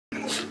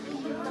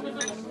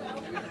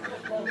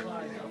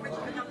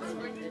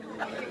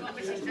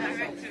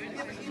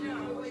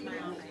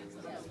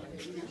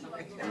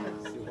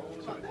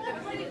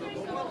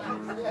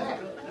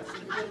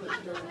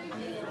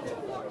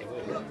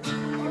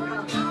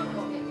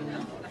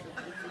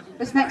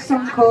This next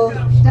song's called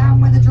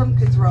Down Where the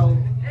Drunkards Roll.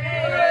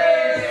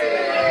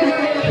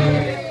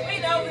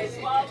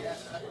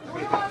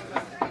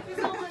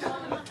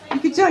 You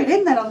could join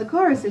in then on the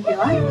chorus if you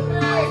like. What's the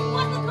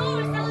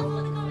chorus? Tell us what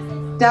the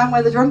chorus is. Down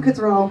Where the Drunkards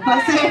Roll.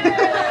 That's it.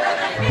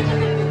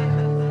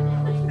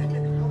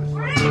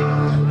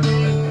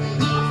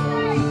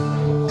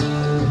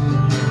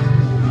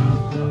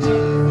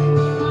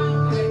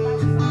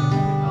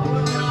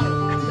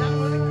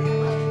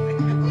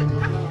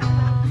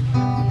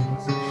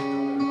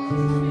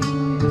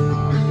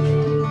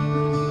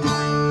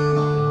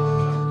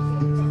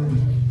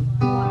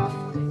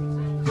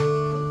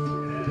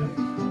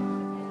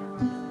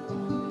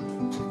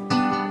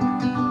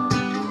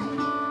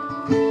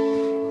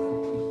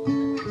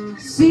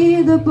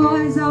 See, the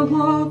boys are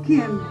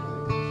walking,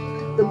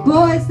 the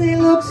boys, they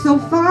look so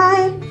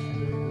fine,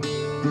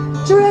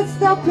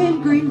 dressed up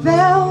in green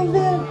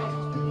velvet,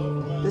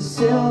 the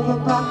silver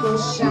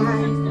buckles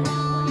shine.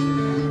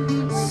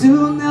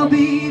 Soon they'll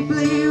be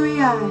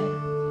bleary-eyed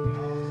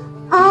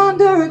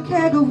under a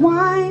keg of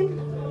wine,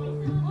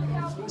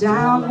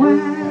 down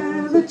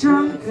where the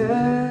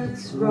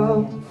drunkards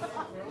roll.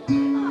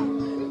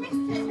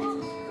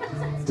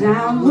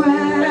 Down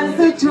where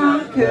the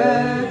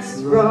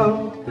drunkards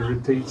roll. He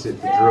repeats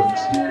it, the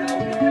drums.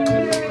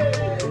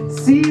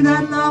 See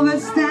that lover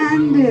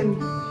standing,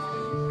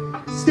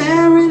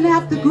 staring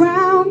at the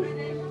ground.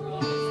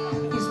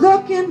 He's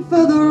looking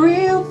for the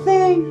real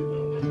thing.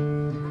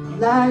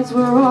 Lies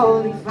were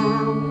all he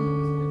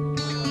found.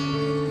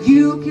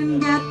 You can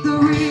get the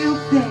real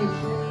thing,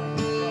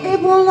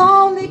 it will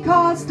only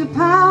cost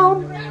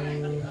 £1.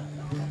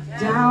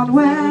 Down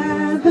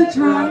where the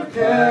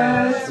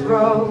drunkards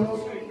roll.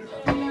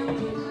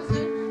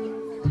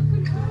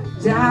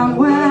 Down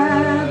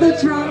where the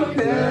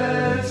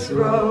drunkards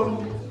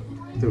roll.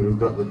 I think we've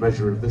got the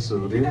measure of this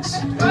audience.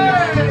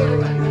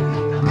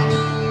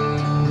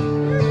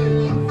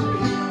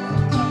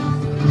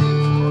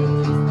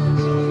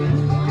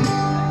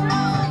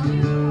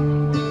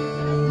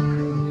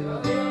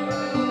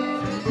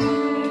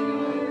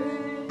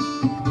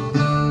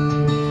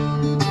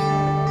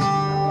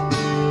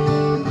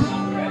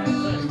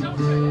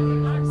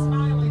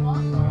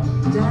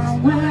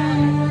 Down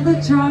where the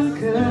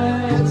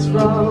drunkards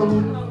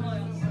roll.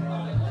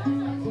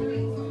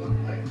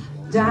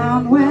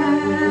 Down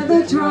where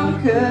the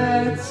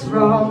drunkards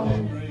roll.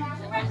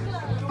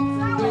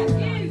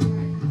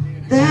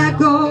 There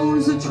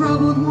goes a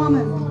troubled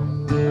woman.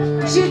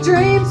 She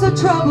dreams a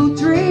troubled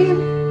dream.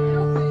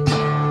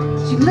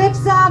 She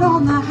lives out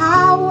on the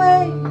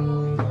highway.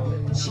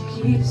 She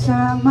keeps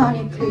her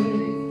money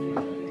clean.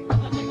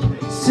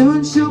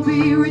 Soon she'll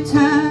be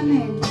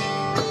returning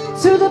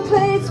to the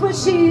place where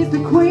she's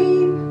the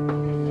queen.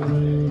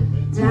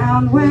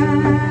 Down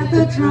where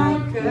the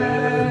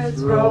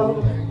drunkards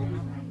roll.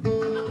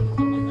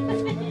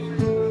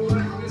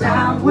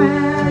 Down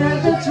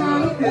where the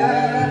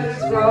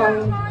drunkards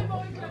roll.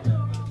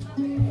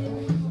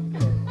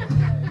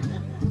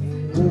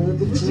 Where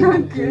the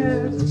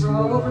drunkards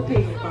roll.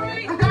 Repeat it.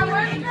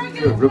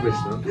 You're rubbish,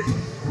 though.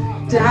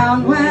 Down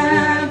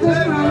where the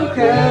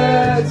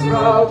drunkards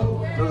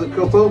roll. Another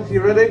couple,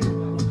 you ready?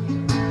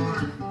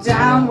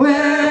 Down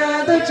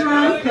where the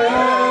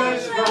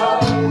drunkards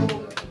roll.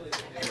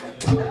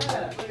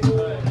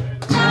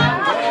 Down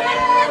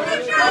where the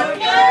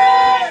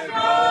drunkards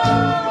roll.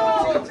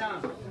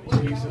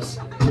 Jesus.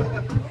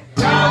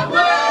 Down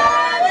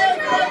where the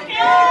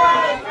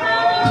drunkards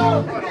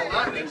roll.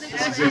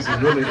 This is easy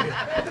running.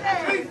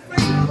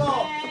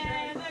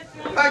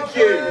 Thank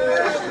you.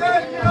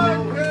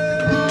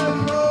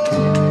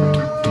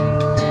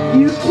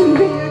 You can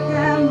be a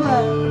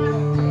gambler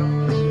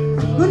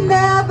who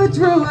never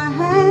drew a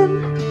hand.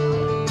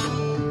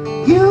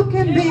 You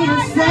can be a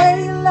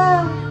sailor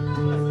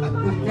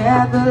who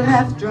never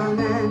left dry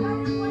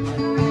land.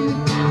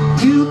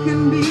 You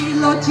can be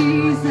Lord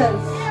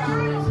Jesus,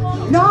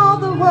 and all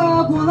the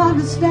world will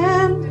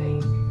understand.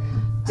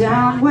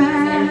 Down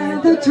where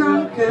the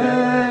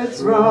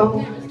drunkards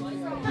roll.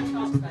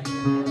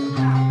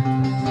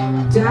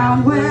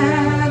 Down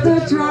where the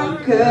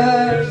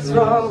drunkards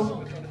roll.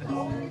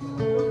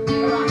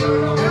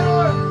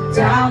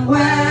 Down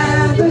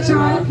where the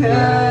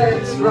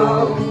drunkards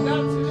roll.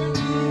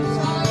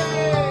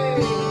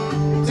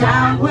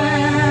 Down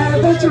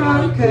where the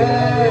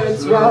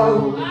drunkards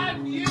roll.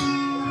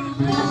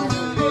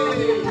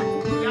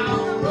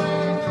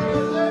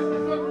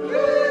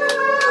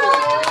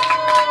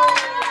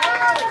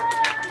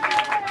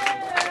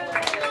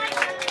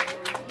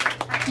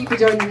 Thank you for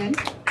joining in.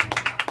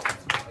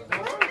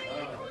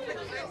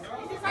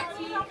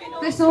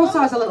 This also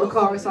has a little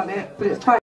chorus on it, but it's quite